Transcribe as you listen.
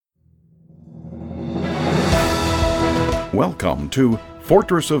Welcome to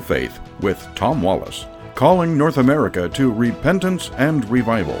Fortress of Faith with Tom Wallace, calling North America to repentance and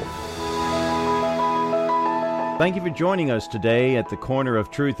revival. Thank you for joining us today at the Corner of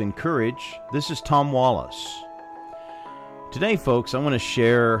Truth and Courage. This is Tom Wallace. Today, folks, I want to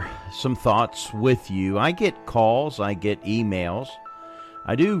share some thoughts with you. I get calls, I get emails.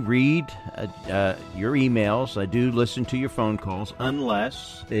 I do read your emails. I do listen to your phone calls,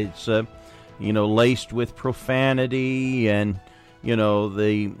 unless it's laced with profanity and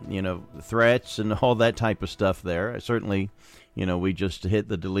the threats and all that type of stuff. There, certainly, we just hit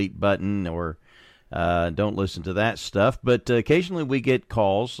the delete button or don't listen to that stuff. But occasionally we get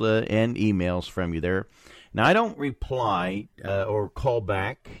calls and emails from you there. Now, I don't reply or call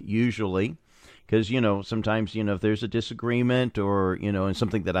back usually, because, sometimes, if there's a disagreement or, in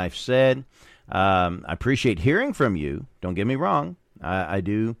something that I've said, I appreciate hearing from you. Don't get me wrong. I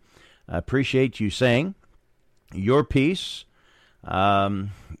do appreciate you saying your piece. It's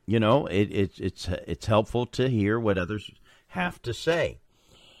helpful to hear what others have to say.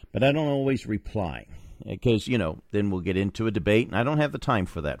 But I don't always reply because, then we'll get into a debate, and I don't have the time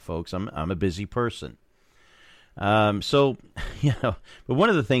for that, folks. I'm a busy person. But one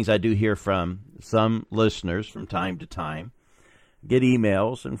of the things I do hear from some listeners from time to time, get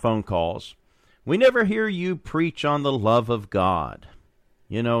emails and phone calls, we never hear you preach on the love of God.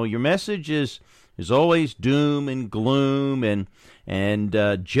 Your message is always doom and gloom and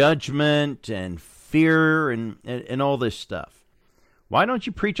judgment and fear and all this stuff. Why don't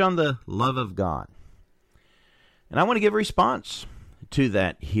you preach on the love of God? And I want to give a response to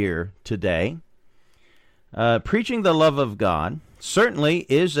that here today. Preaching the love of God certainly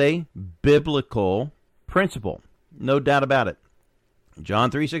is a biblical principle, no doubt about it. John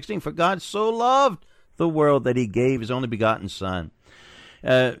 3:16, for God so loved the world that he gave his only begotten Son.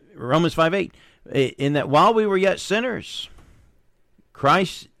 Romans 5:8, in that while we were yet sinners,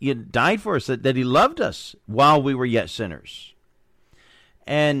 Christ died for us, that he loved us while we were yet sinners.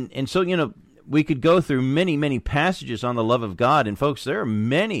 And so, we could go through many, many passages on the love of God. And folks, there are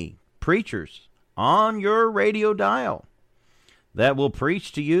many preachers on your radio dial that will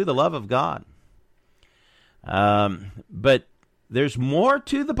preach to you the love of God. But there's more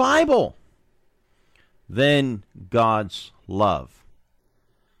to the Bible than God's love.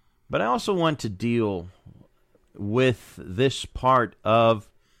 But I also want to deal with this part of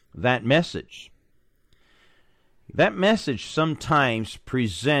that message. That message sometimes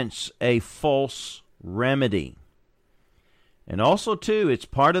presents a false remedy. And also, too, it's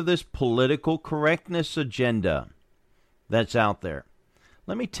part of this political correctness agenda that's out there.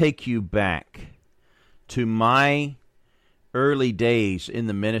 Let me take you back to my early days in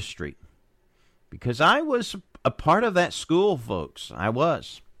the ministry, because I was a part of that school, folks. I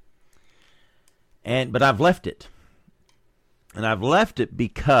was. But I've left it. And I've left it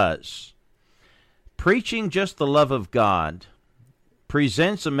because preaching just the love of God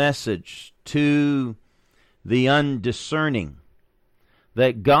presents a message to the undiscerning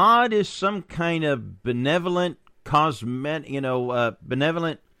that God is some kind of benevolent,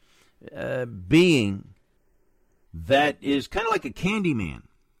 benevolent being that is kind of like a candy man.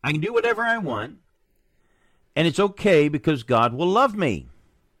 I can do whatever I want, and it's okay because God will love me.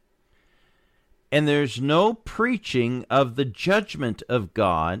 And there's no preaching of the judgment of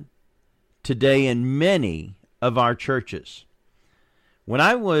God today in many of our churches. When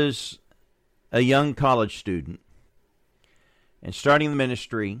I was a young college student and starting the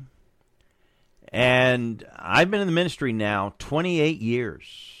ministry, and I've been in the ministry now 28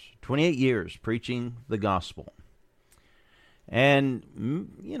 years preaching the gospel. And,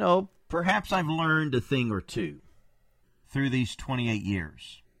 perhaps I've learned a thing or two through these 28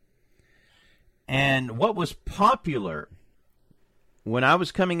 years. And what was popular when I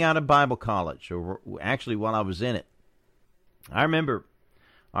was coming out of Bible college, or actually while I was in it, I remember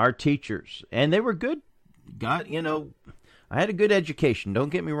our teachers, and they were good. God, I had a good education,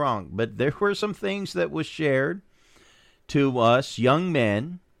 don't get me wrong, but there were some things that was shared to us young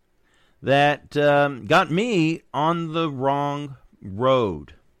men that got me on the wrong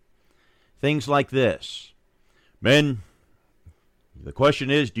road. Things like this. Men, the question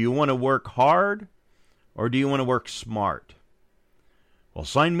is, do you want to work hard or do you want to work smart? Well,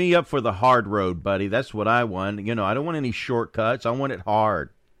 sign me up for the hard road, buddy. That's what I want. I don't want any shortcuts. I want it hard.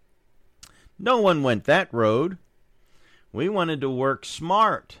 No one went that road. We wanted to work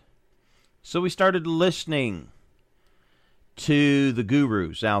smart. So we started listening to the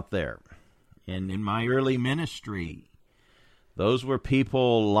gurus out there. And in my early ministry, those were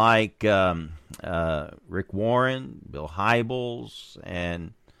people like Rick Warren, Bill Hybels,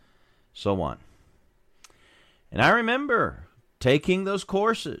 and so on. And I remember taking those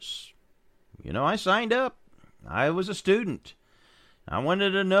courses. I signed up. I was a student. I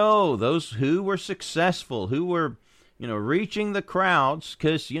wanted to know those who were successful, who were, reaching the crowds,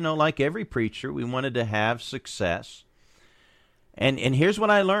 because, like every preacher, we wanted to have success. And here's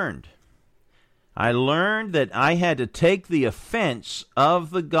what I learned. I learned that I had to take the offense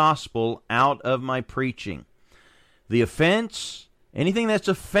of the gospel out of my preaching. The offense, anything that's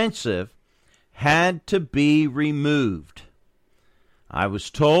offensive, had to be removed. I was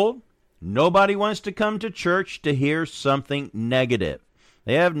told nobody wants to come to church to hear something negative.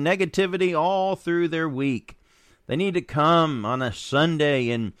 They have negativity all through their week. They need to come on a Sunday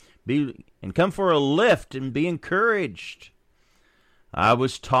and come for a lift and be encouraged. I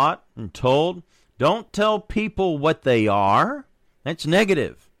was taught and told, don't tell people what they are. That's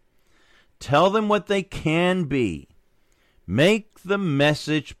negative. Tell them what they can be. Make the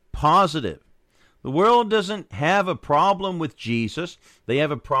message positive. The world doesn't have a problem with Jesus. They have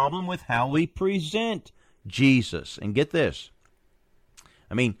a problem with how we present Jesus. And get this.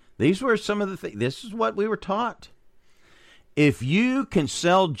 These were some of the things. This is what we were taught. If you can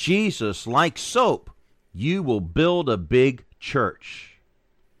sell Jesus like soap, you will build a big church.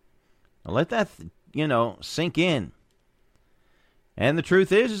 Now let that, sink in. And the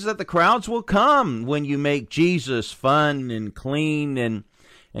truth is that the crowds will come when you make Jesus fun and clean, and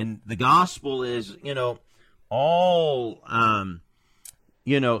the gospel is, all,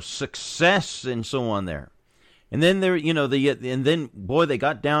 success and so on there. And then they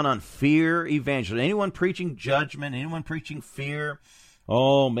got down on fear evangelism. Anyone preaching judgment, anyone preaching fear,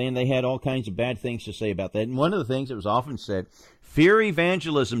 oh man, they had all kinds of bad things to say about that. And one of the things that was often said, fear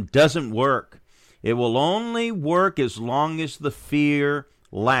evangelism doesn't work. It will only work as long as the fear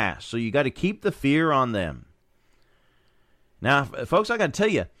lasts. So you got to keep the fear on them. Now, folks, I got to tell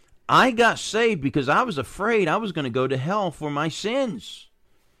you, I got saved because I was afraid I was going to go to hell for my sins.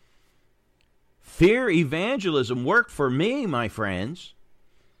 Fear evangelism worked for me, my friends.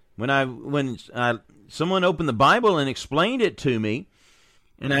 When someone opened the Bible and explained it to me,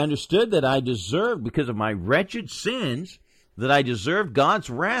 and I understood that I deserved, because of my wretched sins, that I deserved God's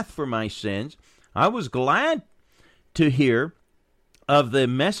wrath for my sins, I was glad to hear of the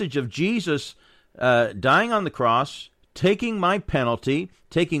message of Jesus dying on the cross, taking my penalty,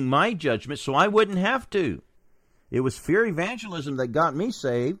 taking my judgment, so I wouldn't have to. It was fear evangelism that got me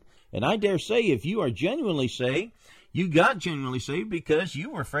saved, and I dare say if you are genuinely saved, you got genuinely saved because you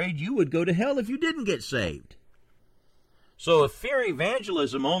were afraid you would go to hell if you didn't get saved. So if fear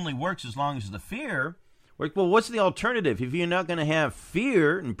evangelism only works as long as the fear, well, what's the alternative? If you're not going to have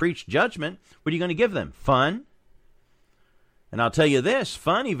fear and preach judgment, what are you going to give them? Fun? And I'll tell you this,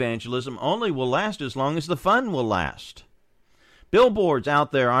 fun evangelism only will last as long as the fun will last. Billboards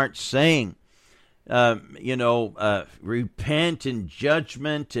out there aren't saying, repent and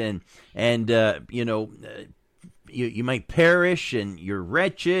judgment and you might perish and you're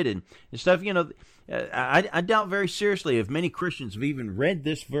wretched and stuff. I doubt very seriously if many Christians have even read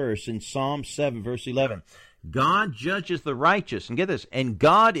this verse in Psalm 7, verse 11. God judges the righteous, and get this, and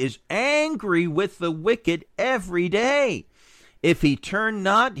God is angry with the wicked every day. If he turn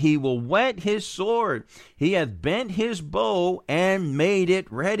not, he will whet his sword. He hath bent his bow and made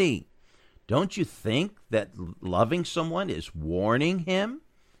it ready. Don't you think that loving someone is warning him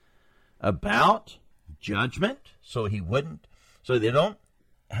about judgment so they don't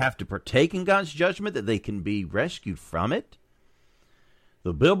have to partake in God's judgment, that they can be rescued from it?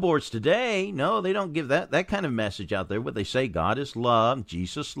 The billboards today, no, they don't give that kind of message out there. What they say, God is love,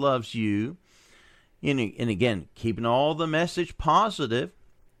 Jesus loves you. And again, keeping all the message positive,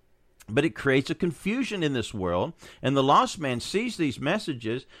 but it creates a confusion in this world. And the lost man sees these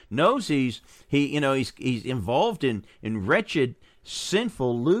messages, knows he's involved in wretched,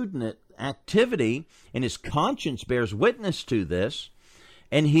 sinful, lewd activity, and his conscience bears witness to this.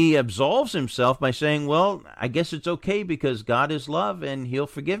 And he absolves himself by saying, well, I guess it's okay because God is love and he'll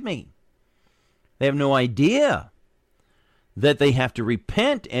forgive me. They have no idea that they have to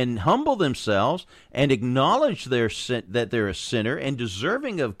repent and humble themselves and acknowledge their sin, that they're a sinner and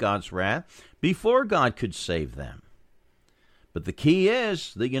deserving of God's wrath before God could save them. But the key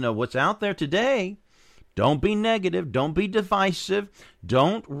is that, what's out there today, don't be negative, don't be divisive,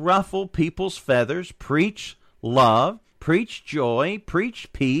 don't ruffle people's feathers, preach love, preach joy,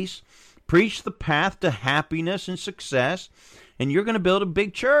 preach peace, preach the path to happiness and success, and you're going to build a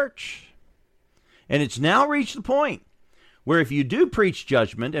big church. And it's now reached the point where if you do preach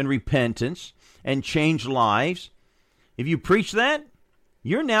judgment and repentance and change lives, if you preach that,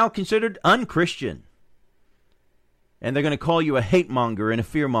 you're now considered unchristian. And they're going to call you a hate monger and a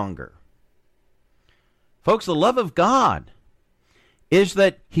fear monger. Folks, the love of God is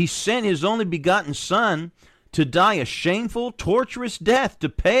that he sent his only begotten Son to die a shameful, torturous death to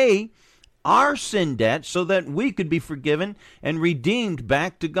pay our sin debt so that we could be forgiven and redeemed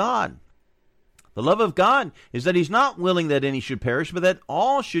back to God. The love of God is that he's not willing that any should perish, but that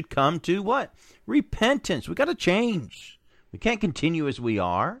all should come to what? Repentance. We've got to change. We can't continue as we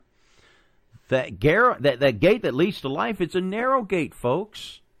are. That gate that leads to life, it's a narrow gate,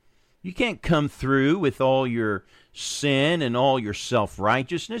 folks. You can't come through with all your sin and all your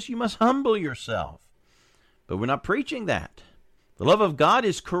self-righteousness. You must humble yourself. But we're not preaching that. The love of God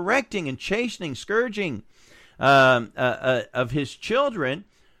is correcting and chastening, scourging of his children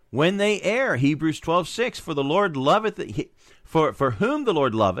when they err. Hebrews 12:6, for the Lord loveth, for whom the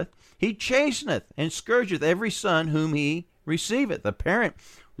Lord loveth, he chasteneth and scourgeth every son whom he receiveth. The parent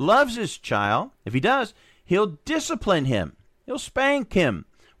loves his child. If he does, he'll discipline him. He'll spank him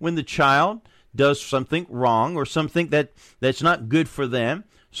when the child does something wrong or something that's not good for them,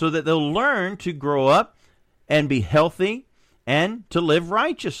 so that they'll learn to grow up and be healthy and to live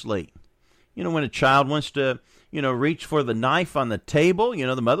righteously. You know, when a child wants to, reach for the knife on the table,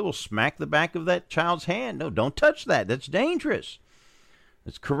 the mother will smack the back of that child's hand. No, don't touch that. That's dangerous.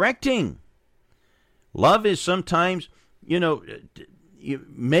 It's correcting. Love is sometimes,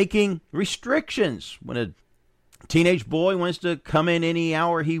 making restrictions. When a teenage boy wants to come in any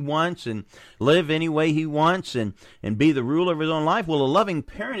hour he wants and live any way he wants and be the ruler of his own life, well, a loving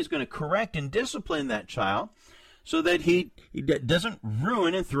parent is going to correct and discipline that child so that he doesn't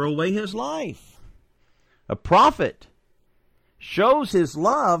ruin and throw away his life. A prophet shows his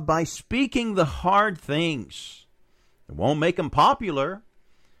love by speaking the hard things. It won't make him popular,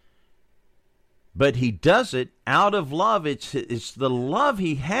 but he does it out of love. It's the love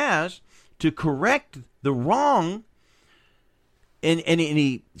he has to correct the wrong, and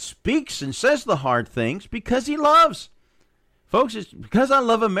he speaks and says the hard things because he loves. Folks, it's because I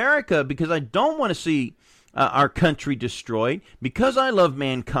love America, because I don't want to see our country destroyed, because I love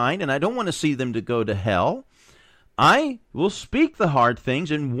mankind and I don't want to see them to go to hell. I will speak the hard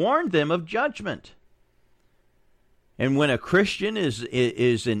things and warn them of judgment. And when a Christian is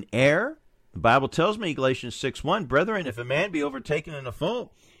in error, the Bible tells me, Galatians 6:1, brethren, if a man be overtaken in a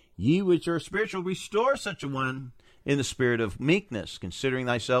fault, ye which are spiritual, restore such a one in the spirit of meekness, considering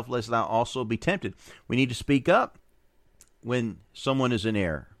thyself, lest thou also be tempted. We need to speak up when someone is in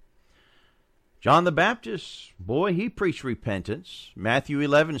error. John the Baptist, boy, he preached repentance. Matthew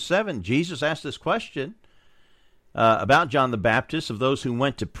 11:7, Jesus asked this question about John the Baptist of those who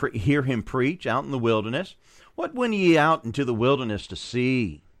went to hear him preach out in the wilderness. What went ye out into the wilderness to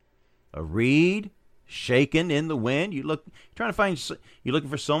see? A reed shaken in the wind? You're looking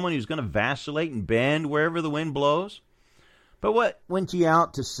for someone who's going to vacillate and bend wherever the wind blows? But what went ye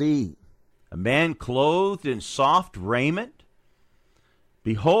out to see? A man clothed in soft raiment?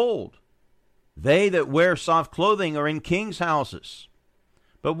 Behold, they that wear soft clothing are in kings' houses.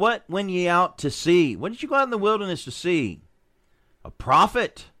 But what went ye out to see? What did you go out in the wilderness to see? A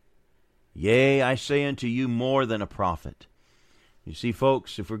prophet? Yea, I say unto you, more than a prophet. You see,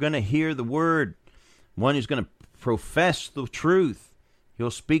 folks, if we're going to hear the word, one who's going to profess the truth, he'll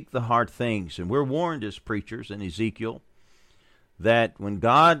speak the hard things. And we're warned as preachers in Ezekiel that when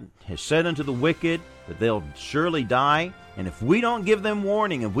God has said unto the wicked that they'll surely die, and if we don't give them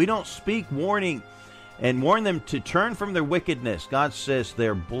warning, if we don't speak warning and warn them to turn from their wickedness, God says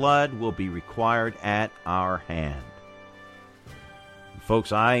their blood will be required at our hand.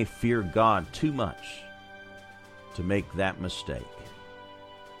 Folks, I fear God too much to make that mistake.